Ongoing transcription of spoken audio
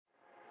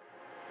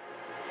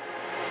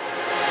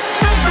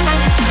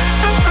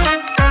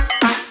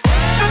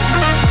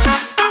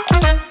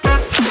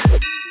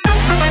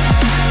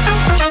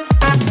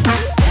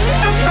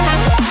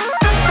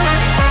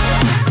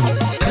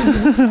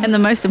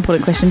And the most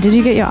important question, did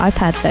you get your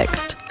iPad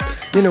fixed?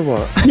 You know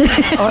what?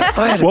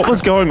 What was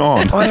going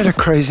on? I had a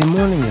crazy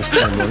morning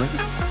yesterday morning.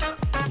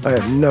 I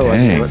have no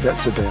idea what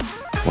that's about.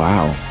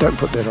 Wow. Don't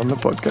put that on the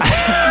podcast.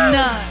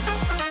 No.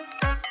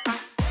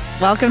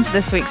 Welcome to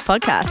this week's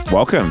podcast.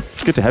 Welcome.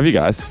 It's good to have you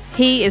guys.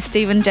 He is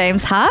Stephen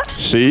James Hart.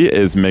 She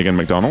is Megan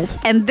McDonald.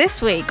 And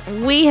this week,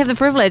 we have the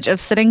privilege of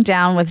sitting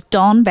down with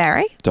Don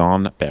Barry,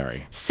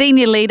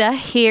 senior leader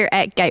here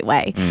at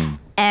Gateway.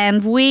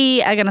 And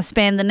we are going to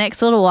spend the next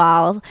little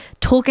while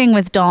talking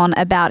with Don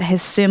about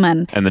his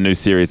sermon. And the new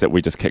series that we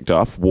just kicked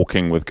off,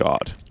 Walking with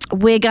God.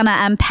 We're going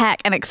to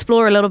unpack and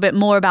explore a little bit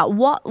more about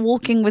what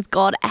walking with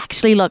God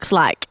actually looks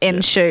like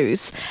in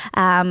shoes,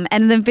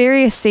 and the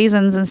various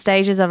seasons and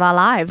stages of our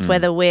lives,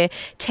 whether we're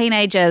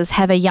teenagers,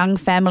 have a young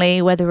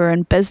family, whether we're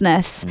in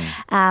business,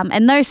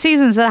 and those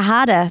seasons that are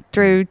harder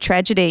through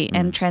tragedy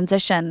and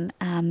transition,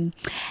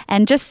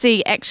 and just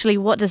see actually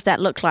what does that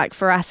look like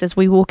for us as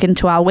we walk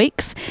into our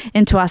weeks,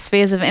 into our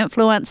spheres of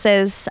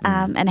influences,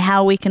 and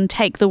how we can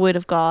take the Word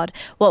of God,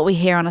 what we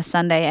hear on a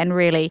Sunday, and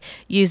really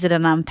use it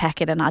and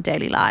unpack it in our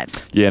daily lives.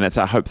 Yeah, and it's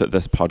our hope that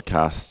this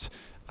podcast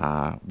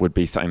would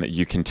be something that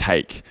you can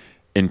take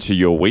into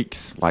your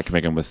weeks. Like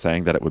Megan was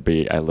saying, that it would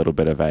be a little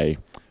bit of a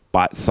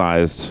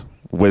bite-sized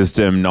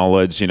wisdom,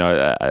 knowledge,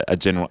 a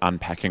general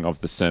unpacking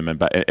of the sermon,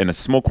 but in a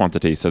small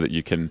quantity so that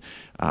you can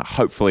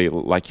hopefully,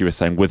 like you were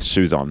saying, with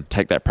shoes on,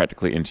 take that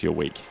practically into your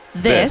week.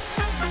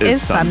 This is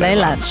Sunday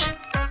Lunch.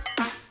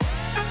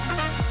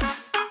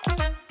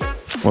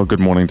 Well,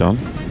 good morning, Don.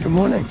 Good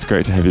morning. It's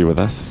great to have you with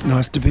us. It's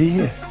nice to be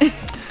here.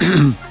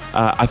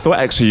 I thought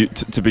actually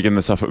to begin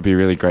this off, it would be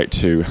really great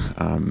to,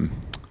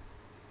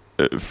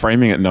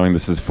 framing it knowing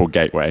this is for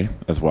Gateway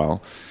as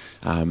well,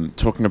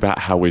 talking about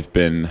how we've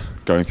been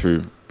going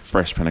through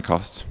Fresh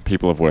Pentecost,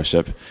 people of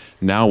worship,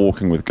 now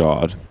walking with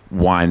God.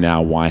 Why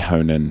now? Why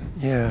hone in?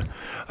 Yeah,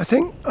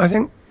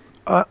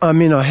 I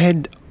mean, I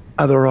had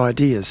other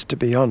ideas, to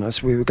be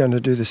honest. We were going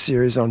to do the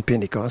series on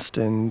Pentecost,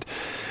 and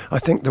I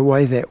think the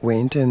way that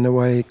went and the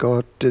way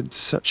God did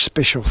such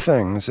special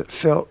things, it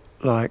felt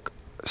like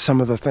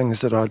some of the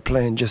things that I'd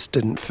planned just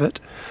didn't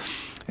fit.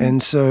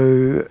 And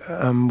so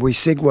we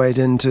segued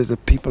into the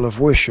people of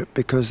worship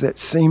because that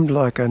seemed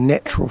like a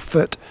natural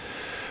fit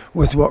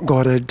with what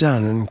God had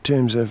done in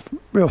terms of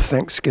real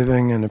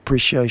thanksgiving and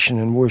appreciation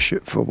and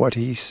worship for what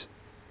He's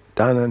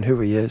done and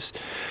who He is.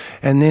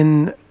 And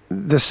then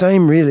the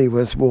same really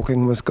with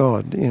walking with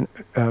God.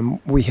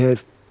 We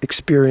have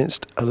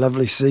experienced a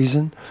lovely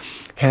season.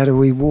 How do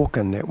we walk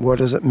in that? What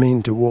does it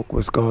mean to walk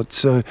with God?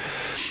 So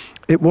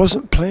it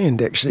wasn't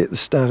planned actually at the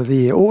start of the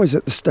year. Always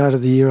at the start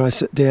of the year I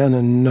sit down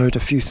and note a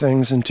few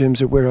things in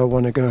terms of where I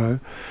want to go.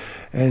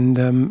 And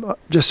I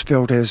just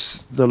felt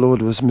as the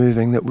Lord was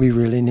moving that we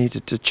really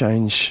needed to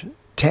change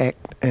tack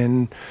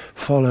and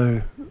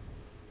follow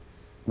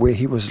where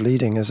He was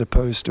leading as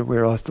opposed to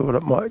where I thought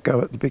it might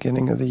go at the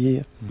beginning of the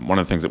year. One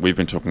of the things that we've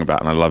been talking about,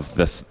 and I love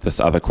this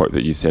other quote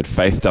that you said,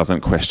 faith doesn't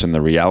question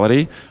the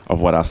reality of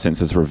what our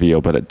senses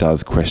reveal, but it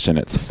does question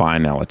its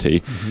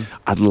finality.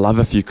 I'd love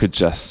if you could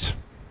just...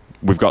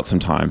 We've got some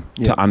time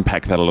to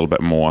unpack that a little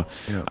bit more.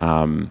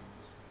 For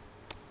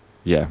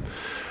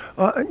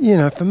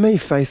me,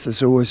 faith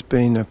has always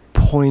been a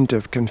point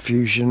of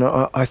confusion.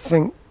 I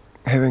think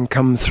having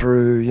come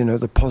through,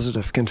 the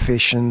positive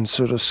confession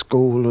sort of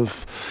school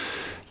of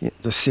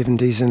the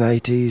 70s and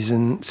 80s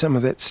and some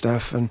of that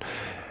stuff, and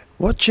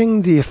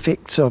watching the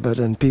effects of it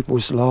in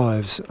people's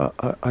lives,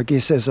 I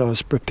guess as I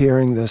was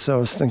preparing this, I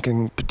was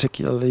thinking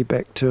particularly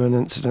back to an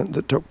incident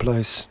that took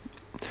place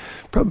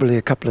probably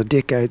a couple of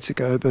decades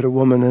ago, but a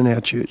woman in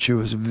our church who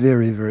was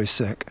very, very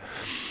sick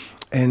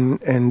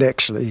and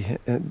actually,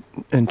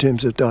 in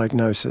terms of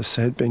diagnosis,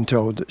 had been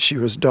told that she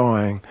was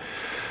dying.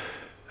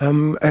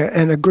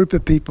 And a group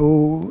of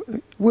people,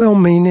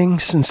 well-meaning,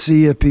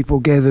 sincere people,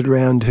 gathered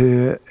around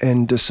her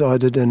and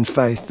decided in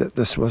faith that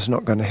this was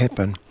not going to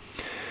happen.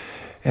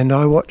 And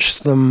I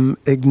watched them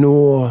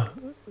ignore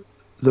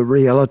the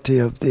reality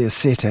of their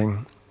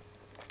setting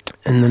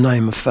in the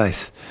name of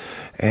faith,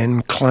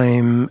 and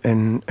claim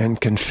and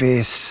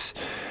confess.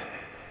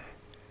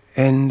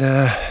 And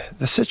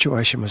the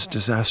situation was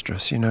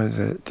disastrous.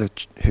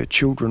 Her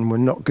children were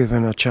not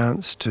given a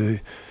chance to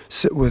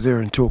sit with her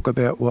and talk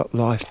about what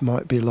life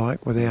might be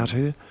like without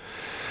her.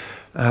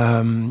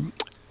 And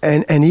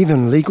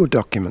even legal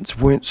documents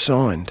weren't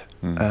signed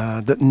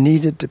that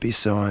needed to be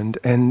signed.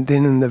 And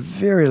then in the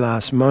very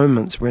last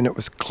moments when it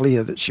was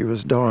clear that she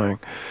was dying,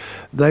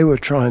 they were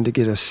trying to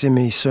get a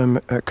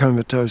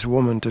semi-comatose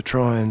woman to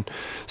try and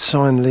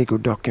sign legal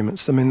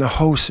documents. I mean, the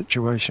whole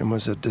situation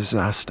was a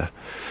disaster.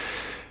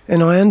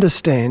 And I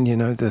understand,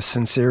 the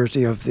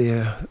sincerity of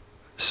their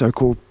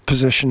so-called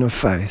position of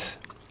faith,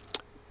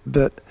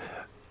 but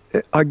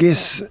I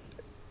guess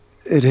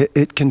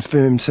it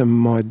confirmed some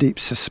of my deep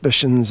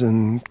suspicions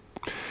and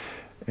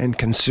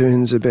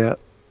concerns about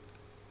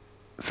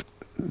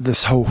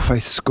this whole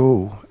faith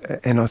school.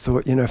 And I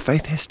thought,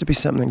 faith has to be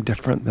something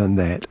different than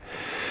that.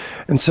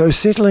 And so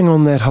settling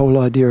on that whole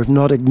idea of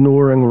not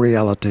ignoring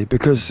reality,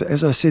 because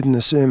as I said in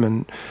the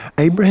sermon,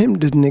 Abraham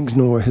didn't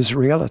ignore his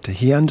reality.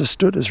 He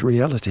understood his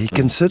reality. He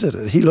considered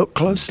it. He looked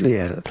closely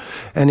at it.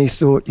 And he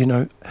thought,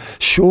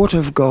 short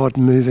of God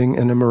moving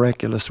in a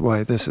miraculous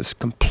way, this is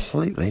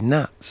completely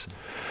nuts.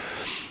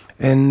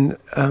 And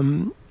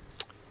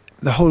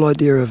the whole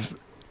idea of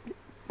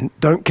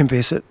don't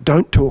confess it,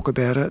 don't talk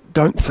about it,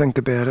 don't think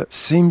about it,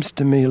 seems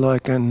to me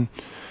like an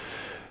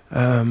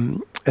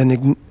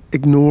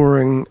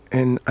ignoring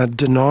and a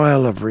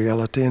denial of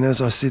reality. And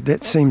as I said,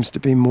 that seems to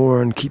be more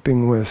in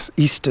keeping with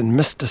Eastern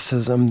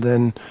mysticism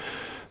than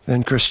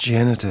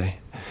Christianity.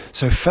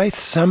 So faith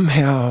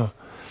somehow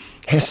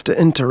has to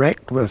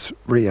interact with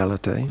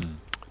reality,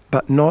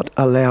 but not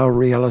allow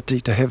reality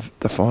to have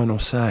the final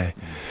say.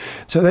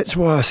 So that's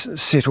why I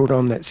settled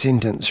on that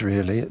sentence,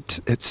 really.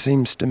 It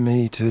seems to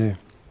me to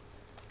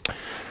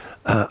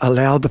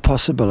allow the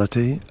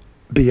possibility,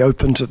 be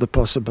open to the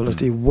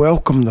possibility,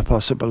 welcome the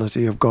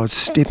possibility of God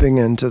stepping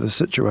into the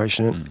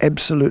situation and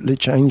absolutely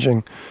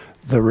changing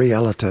the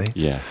reality.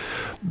 Yeah.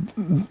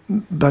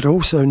 But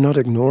also not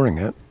ignoring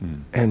it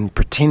and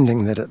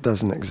pretending that it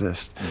doesn't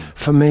exist.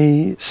 For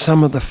me,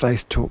 some of the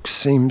faith talk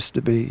seems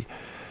to be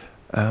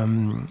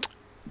building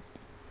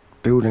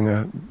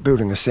a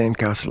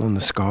sandcastle in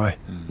the sky.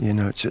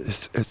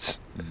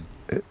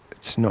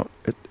 It's not.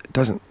 It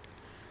doesn't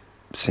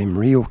seem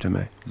real to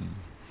me.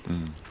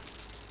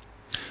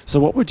 So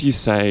what would you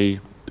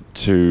say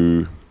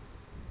to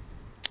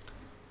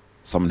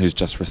someone who's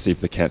just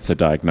received the cancer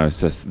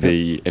diagnosis,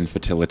 the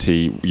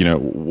infertility,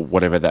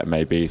 whatever that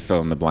may be,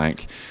 fill in the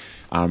blank,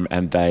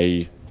 and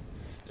they,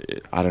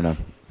 I don't know,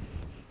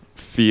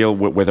 feel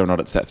whether or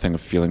not it's that thing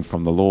of feeling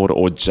from the Lord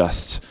or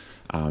just,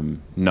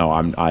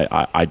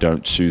 I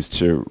don't choose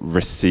to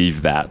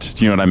receive that.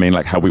 Do you know what I mean?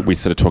 Like how we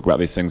sort of talk about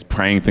these things,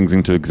 praying things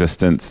into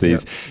existence,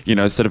 these,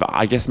 sort of,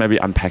 I guess maybe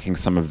unpacking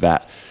some of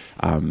that,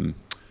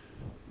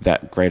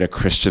 that greater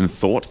Christian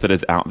thought that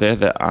is out there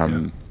that,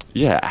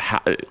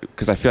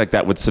 because I feel like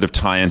that would sort of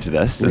tie into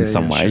this in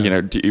some way.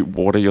 Sure.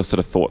 What are your sort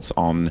of thoughts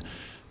on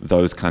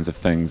those kinds of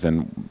things?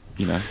 And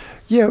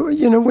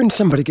when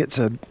somebody gets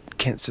a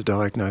cancer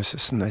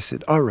diagnosis and they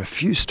said, "I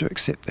refuse to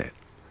accept that,"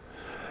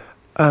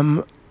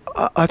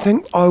 I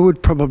think I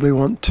would probably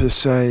want to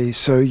say,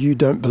 "So you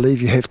don't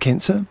believe you have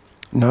cancer?"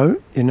 No,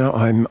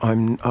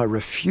 I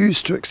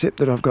refuse to accept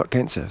that I've got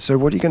cancer. So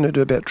what are you going to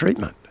do about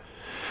treatment?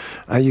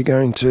 Are you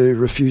going to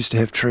refuse to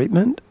have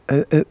treatment?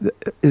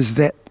 Is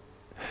that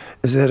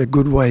a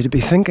good way to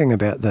be thinking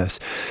about this?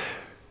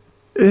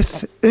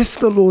 If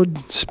the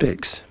Lord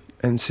speaks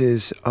and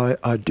says,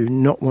 I do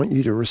not want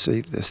you to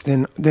receive this,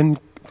 then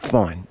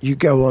fine. You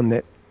go on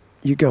that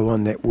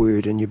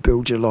word and you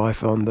build your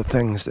life on the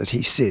things that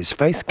he says.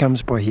 Faith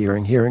comes by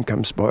hearing, hearing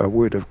comes by a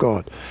word of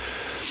God.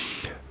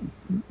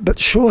 But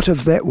short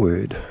of that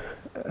word,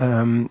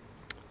 to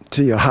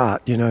your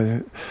heart,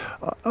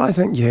 I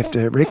think you have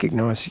to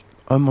recognise,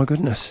 oh my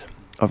goodness,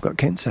 I've got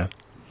cancer.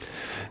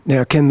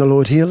 Now, can the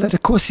Lord heal it?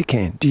 Of course he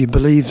can. Do you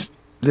believe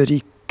that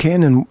he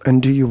can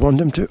and do you want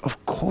him to?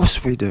 Of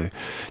course we do.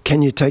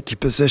 Can you take your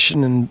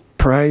position and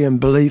pray and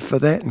believe for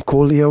that and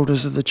call the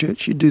elders of the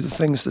church? You do the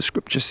things the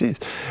scripture says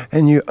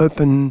and you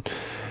open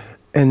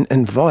and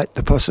invite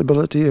the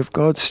possibility of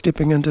God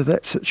stepping into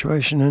that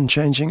situation and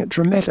changing it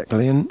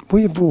dramatically. And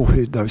we've all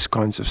heard those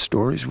kinds of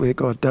stories where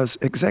God does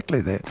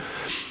exactly that.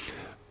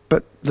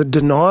 But the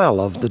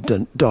denial of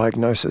the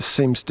diagnosis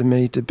seems to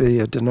me to be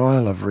a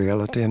denial of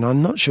reality, and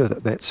I'm not sure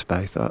that that's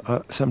faith.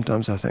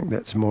 Sometimes I think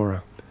that's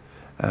more,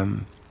 I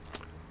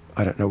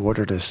don't know what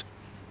it is,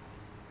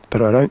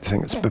 but I don't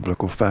think it's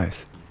biblical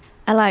faith.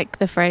 I like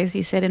the phrase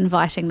you said,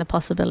 inviting the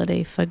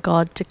possibility for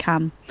God to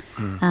come,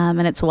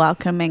 and it's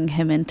welcoming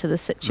him into the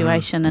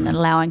situation and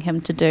allowing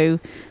him to do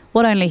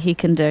what only he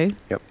can do.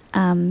 Yep.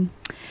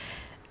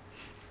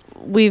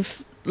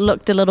 We've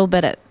looked a little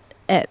bit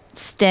at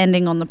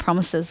standing on the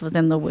promises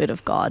within the Word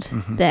of God,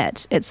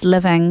 that it's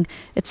living,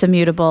 it's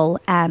immutable,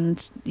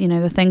 and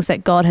the things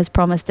that God has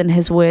promised in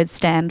his Word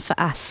stand for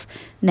us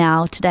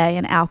now, today,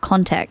 in our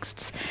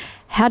contexts.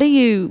 How do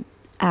you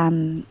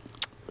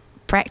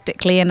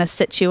practically in a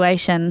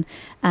situation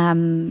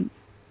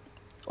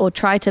or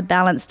try to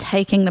balance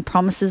taking the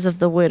promises of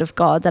the Word of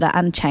God that are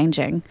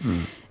unchanging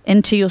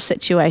into your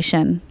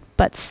situation,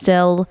 but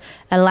still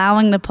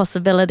allowing the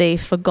possibility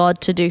for God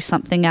to do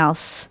something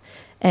else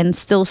and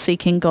still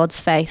seeking God's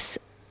face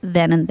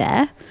then and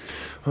there?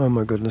 Oh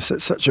my goodness,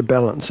 it's such a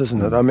balance,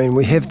 isn't it? I mean,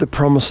 we have the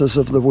promises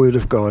of the Word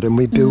of God and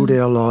we build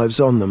our lives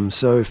on them.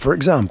 So, for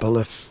example,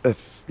 if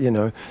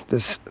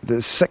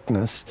there's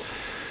sickness,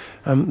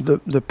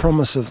 the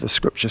promise of the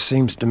Scripture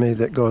seems to me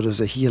that God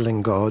is a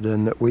healing God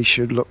and that we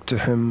should look to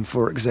him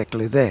for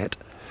exactly that.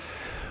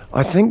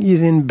 I think you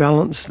then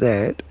balance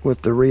that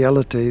with the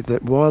reality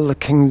that while the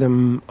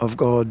kingdom of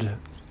God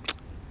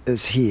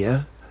is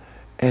here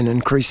and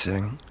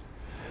increasing,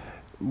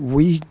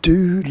 we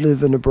do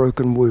live in a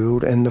broken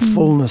world and the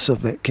fullness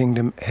of that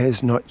kingdom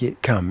has not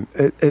yet come.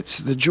 It's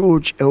the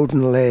George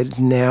Eldon lad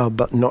now,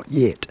 but not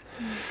yet.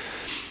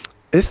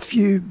 if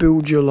you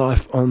build your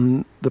life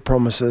on the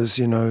promises,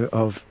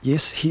 of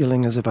yes,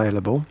 healing is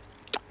available,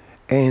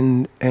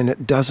 and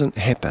it doesn't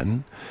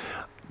happen,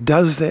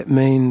 does that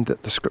mean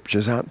that the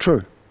scriptures aren't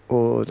true,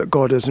 or that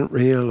God isn't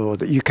real, or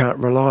that you can't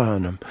rely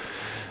on him?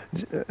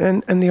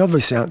 And the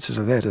obvious answer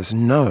to that is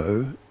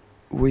no.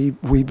 We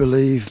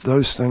believe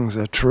those things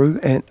are true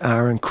and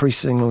are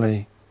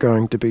increasingly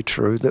going to be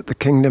true, that the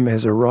kingdom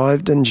has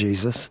arrived in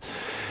Jesus,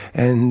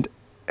 and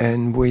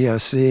we are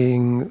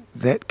seeing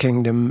that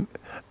kingdom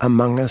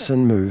among us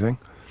and moving.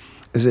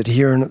 Is it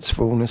here in its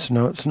fullness?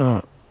 No, it's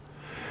not.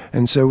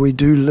 And so we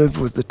do live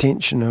with the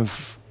tension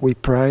of, we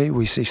pray,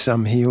 we see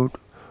some healed,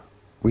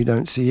 we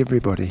don't see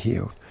everybody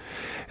healed.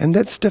 And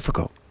that's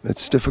difficult.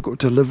 It's difficult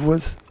to live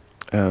with.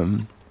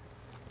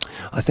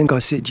 I think I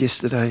said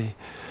yesterday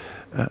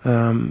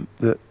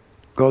that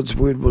God's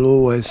word will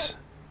always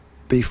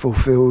be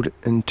fulfilled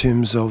in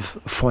terms of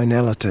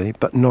finality,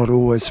 but not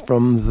always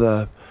from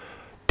the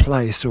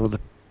place or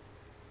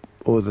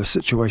the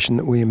situation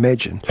that we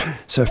imagine.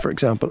 So, for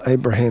example,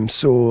 Abraham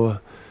saw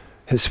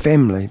his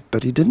family,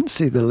 but he didn't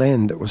see the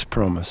land that was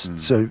promised.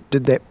 So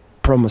did that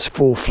promise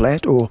fall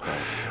flat, or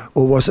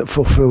was it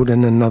fulfilled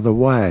in another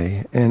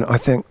way? And I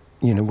think,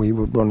 we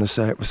would want to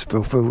say it was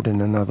fulfilled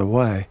in another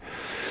way.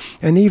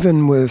 And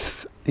even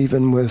with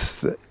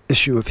the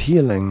issue of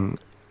healing,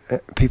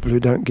 people who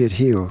don't get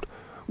healed,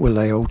 will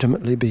they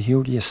ultimately be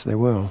healed? Yes, they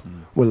will.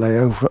 Will they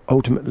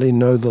ultimately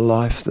know the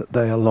life that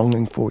they are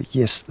longing for?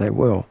 Yes, they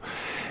will.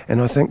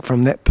 And I think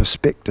from that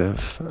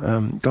perspective,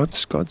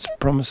 God's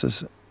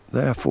promises,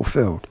 they are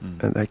fulfilled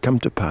and they come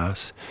to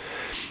pass.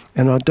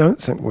 And I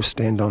don't think we'll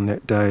stand on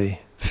that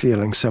day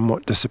feeling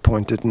somewhat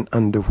disappointed and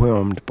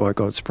underwhelmed by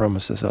God's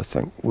promises. I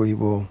think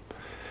we'll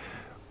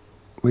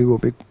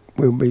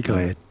be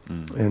glad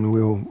and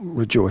we'll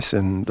rejoice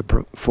in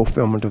the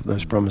fulfillment of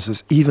those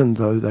promises, even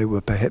though they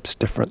were perhaps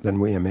different than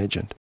we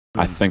imagined.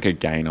 I think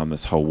again on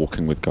this whole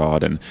walking with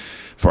God, and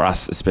for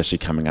us, especially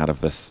coming out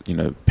of this,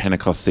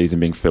 Pentecost season,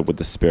 being filled with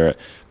the Spirit,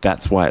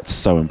 that's why it's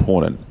so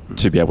important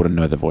to be able to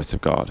know the voice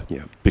of God.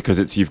 Yeah.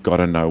 Because you've got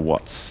to know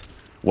what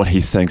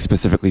he's saying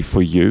specifically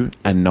for you,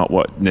 and not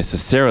what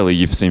necessarily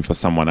you've seen for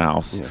someone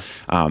else.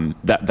 Yeah.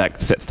 That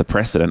sets the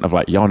precedent of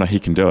no, he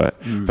can do it.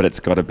 But it's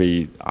got to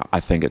be, I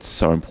think it's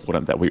so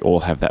important that we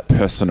all have that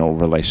personal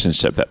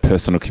relationship, that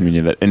personal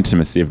communion, that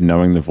intimacy of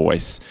knowing the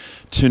voice,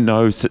 to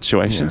know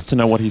situations, to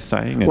know what he's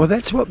saying. Well,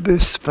 that's what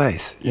births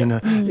faith,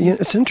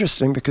 It's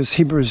interesting because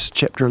Hebrews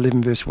chapter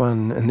 11 verse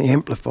 1 in the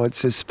Amplified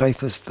says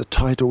faith is the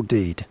title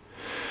deed.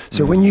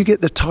 So when you get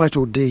the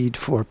title deed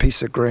for a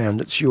piece of ground,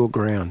 it's your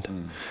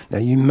ground. Now,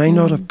 you may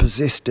not have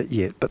possessed it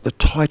yet, but the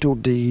title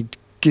deed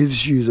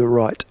gives you the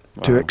right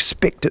to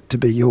expect it to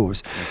be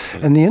yours.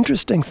 And the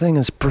interesting thing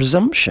is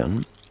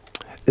presumption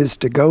is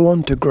to go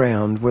onto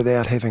ground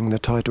without having the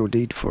title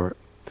deed for it.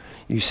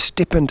 You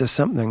step into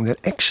something that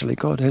actually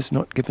God has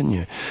not given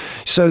you.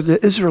 So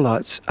the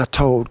Israelites are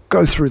told,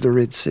 go through the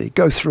Red Sea,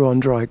 go through on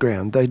dry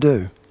ground. They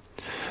do.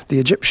 The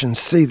Egyptians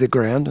see the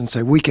ground and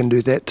say, we can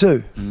do that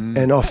too.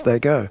 And off they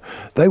go.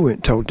 They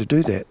weren't told to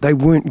do that. They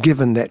weren't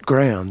given that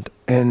ground.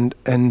 And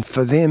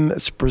for them,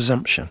 it's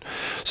presumption.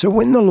 So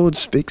when the Lord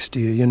speaks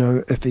to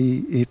you, if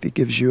he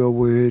gives you a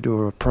word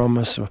or a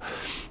promise,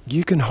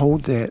 you can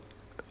hold that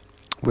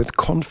with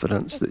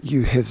confidence that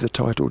you have the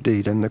title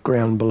deed and the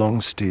ground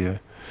belongs to you.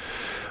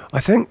 I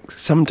think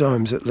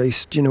sometimes, at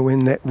least,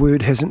 when that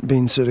word hasn't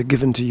been sort of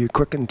given to you,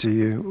 quickened to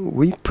you,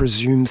 we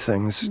presume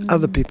things.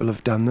 Other people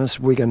have done this,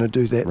 we're going to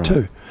do that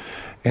too.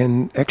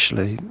 And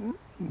actually,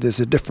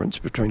 there's a difference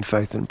between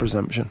faith and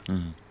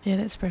presumption. Yeah,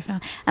 that's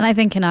profound. And I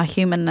think in our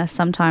humanness,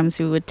 sometimes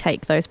we would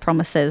take those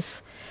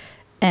promises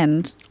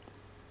and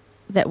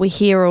that we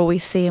hear or we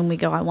see and we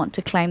go, I want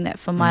to claim that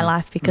for my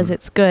life because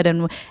it's good,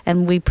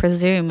 and we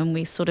presume and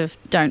we sort of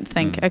don't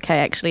think, okay,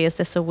 actually, is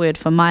this a word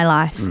for my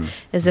life?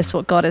 Is this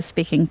what God is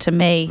speaking to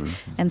me?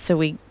 And so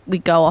we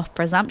go off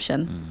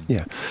presumption.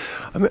 Yeah.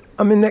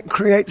 I mean that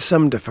creates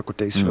some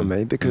difficulties for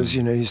me because,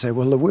 you say,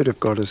 well, the word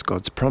of God is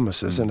God's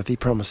promises, and if he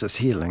promises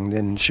healing,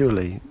 then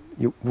surely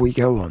we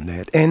go on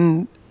that.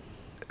 And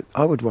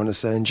I would want to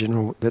say in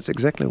general, that's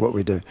exactly what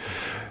we do.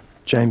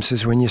 James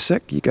says when you're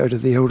sick, you go to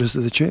the elders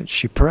of the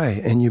church, you pray,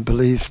 and you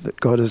believe that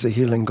God is a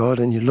healing God,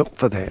 and you look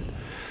for that.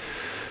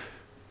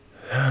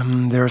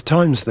 There are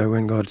times, though,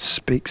 when God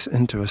speaks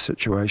into a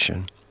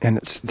situation, and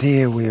it's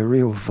there where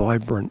real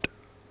vibrant,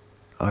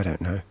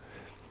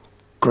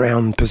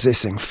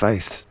 ground-possessing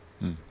faith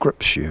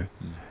grips you.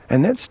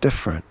 And that's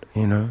different,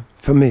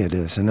 For me it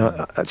is. And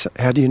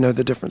how do you know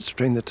the difference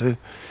between the two?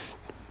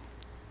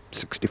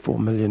 $64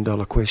 million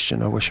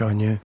question, I wish I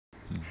knew.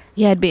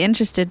 Yeah, I'd be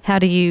interested. How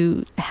do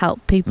you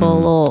help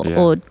people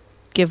or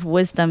give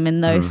wisdom in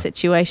those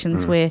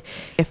situations where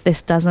if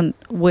this doesn't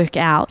work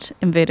out,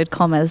 inverted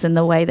commas, in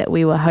the way that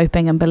we were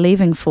hoping and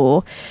believing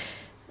for,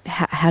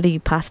 how do you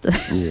pass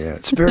this? Yeah,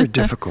 it's very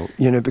difficult,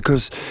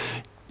 because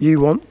you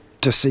want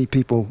to see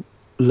people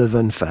live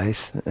in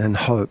faith and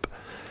hope,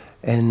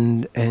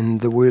 and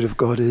the Word of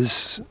God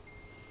is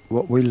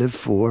what we live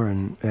for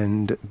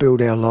and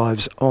build our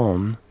lives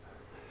on.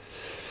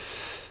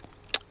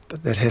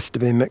 But that has to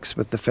be mixed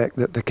with the fact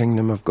that the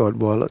kingdom of God,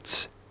 while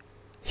it's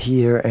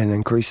here and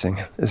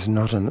increasing, is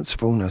not in its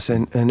fullness.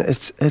 And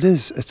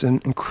it's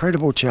an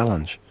incredible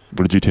challenge.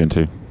 What did you turn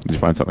to? Did you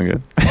find something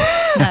good?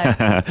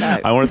 No.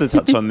 I wanted to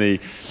touch on the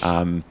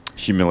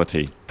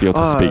humility, be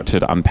able to speak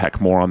to unpack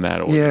more on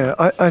that. Yeah,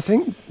 I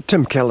think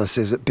Tim Keller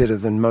says it better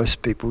than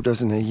most people,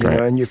 doesn't he? You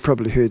know, and you've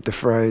probably heard the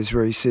phrase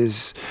where he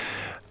says,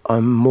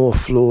 I'm more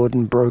flawed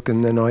and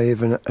broken than I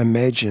ever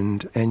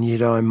imagined, and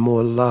yet I'm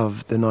more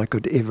loved than I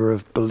could ever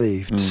have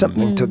believed.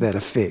 Something to that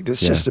effect. It's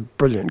just a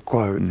brilliant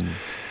quote.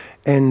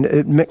 And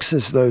it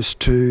mixes those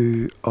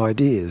two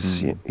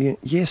ideas.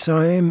 Yes,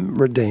 I am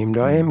redeemed.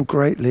 I am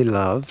greatly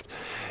loved.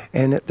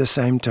 And at the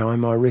same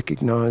time, I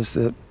recognise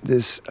that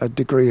there's a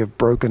degree of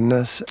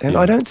brokenness. And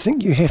I don't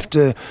think you have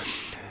to,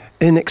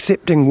 in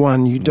accepting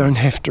one, you don't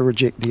have to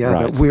reject the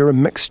other. Right. We're a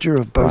mixture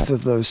of both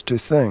of those two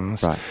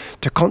things. Right.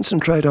 To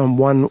concentrate on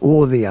one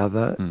or the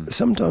other,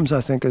 sometimes I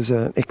think is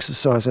an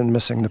exercise in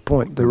missing the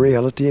point. The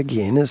reality,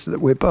 again, is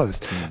that we're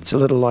both. It's a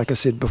little like I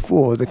said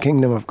before, the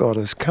kingdom of God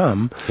has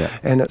come,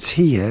 and it's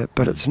here,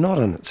 but it's not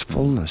in its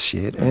fullness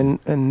yet.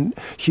 And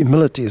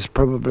humility is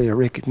probably a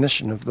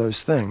recognition of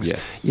those things.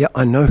 Yes. Yeah,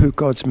 I know who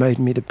God's made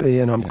me to be,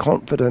 and I'm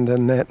confident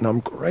in that, and I'm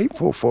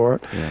grateful for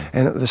it.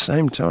 And at the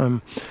same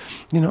time,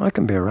 you know, I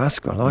can be a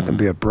rascal. I can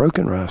be a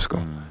broken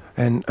rascal.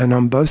 And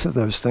I'm both of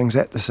those things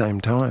at the same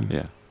time.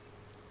 Yeah.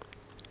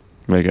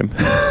 Megan.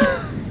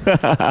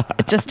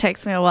 It just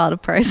takes me a while to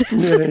process.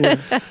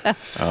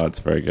 Oh, it's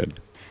very good.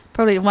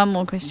 Probably one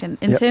more question.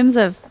 In terms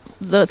of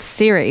the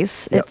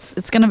series,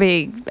 it's going to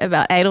be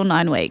about 8 or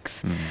 9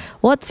 weeks.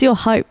 What's your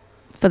hope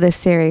for this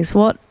series?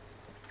 What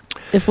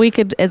if we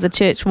could, as a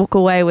church, walk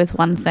away with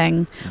one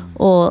thing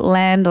or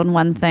land on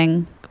one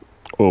thing?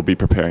 Or be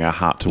preparing our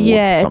heart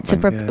towards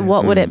something.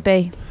 What would it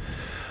be?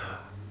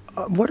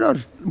 What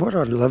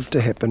I'd love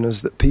to happen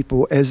is that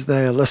people, as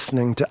they are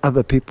listening to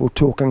other people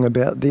talking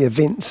about the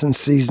events and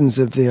seasons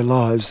of their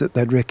lives, that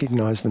they'd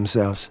recognise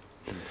themselves.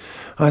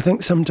 I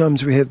think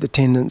sometimes we have the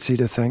tendency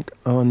to think,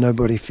 oh,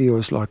 nobody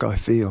feels like I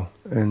feel.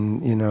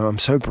 And, you know, I'm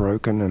so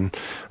broken and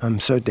I'm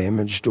so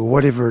damaged, or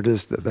whatever it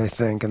is that they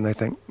think.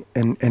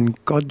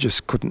 And God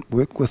just couldn't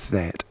work with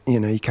that.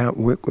 You know, He can't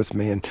work with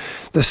me. And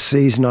this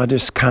season, I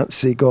just can't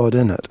see God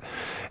in it.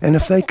 And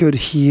if they could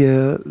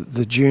hear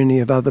the journey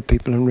of other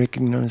people and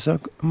recognise,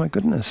 oh my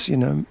goodness, you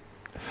know,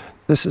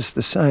 this is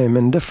the same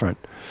and different.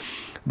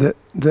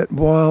 That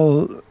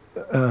while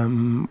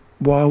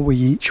we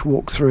each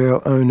walk through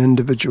our own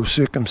individual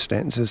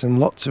circumstances in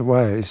lots of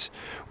ways,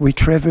 we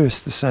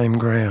traverse the same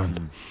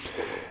ground.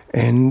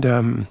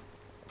 And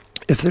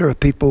if there are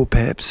people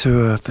perhaps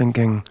who are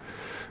thinking,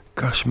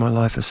 gosh, my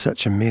life is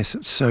such a mess,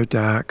 it's so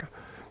dark,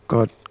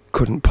 God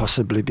couldn't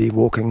possibly be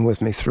walking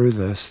with me through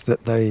this,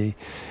 that they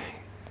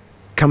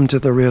come to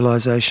the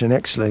realisation,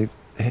 actually,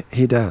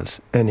 He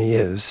does, and He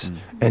is,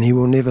 and He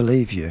will never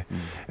leave you.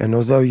 And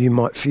although you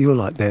might feel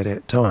like that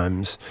at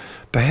times,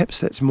 perhaps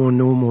that's more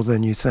normal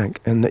than you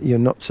think, and that you're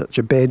not such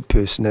a bad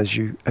person as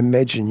you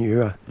imagine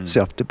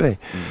yourself to be.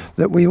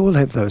 That we all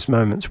have those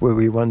moments where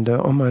we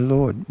wonder, oh my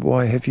Lord,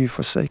 why have you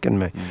forsaken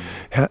me?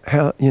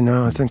 How you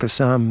know, I think of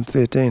Psalm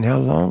 13, how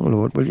long,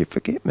 Lord, will you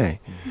forget me?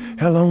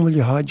 How long will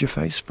you hide your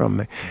face from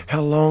me?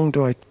 How long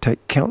do I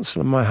take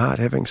counsel in my heart,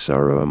 having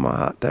sorrow in my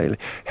heart daily?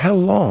 How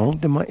long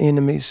do my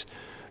enemies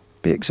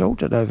be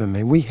exalted over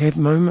me? We have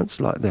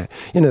moments like that.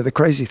 You know, the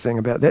crazy thing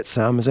about that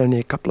psalm is only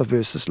a couple of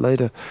verses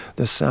later,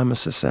 the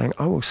psalmist is saying,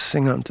 I will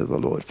sing unto the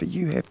Lord, for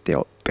you have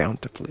dealt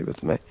bountifully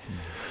with me.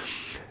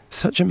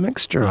 Such a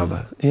mixture of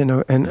it, you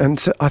know, and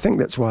so I think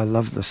that's why I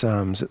love the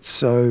Psalms. It's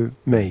so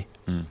me,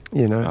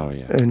 you know.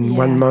 In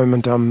one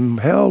moment I'm,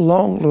 how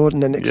long, Lord?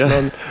 And the next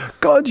moment,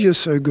 God, you're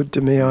so good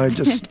to me. I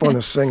just want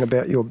to sing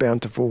about your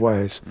bountiful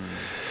ways.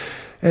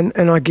 And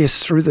I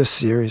guess through this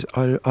series,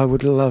 I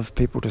would love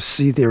people to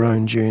see their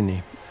own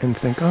journey and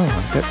think,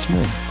 oh, that's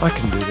me. I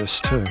can do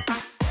this too.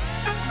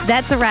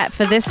 That's a wrap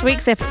for this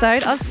week's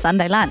episode of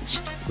Sunday Lunch.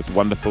 It was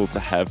wonderful to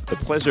have the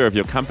pleasure of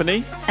your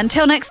company.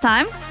 Until next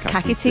time,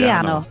 ka kite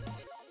anō.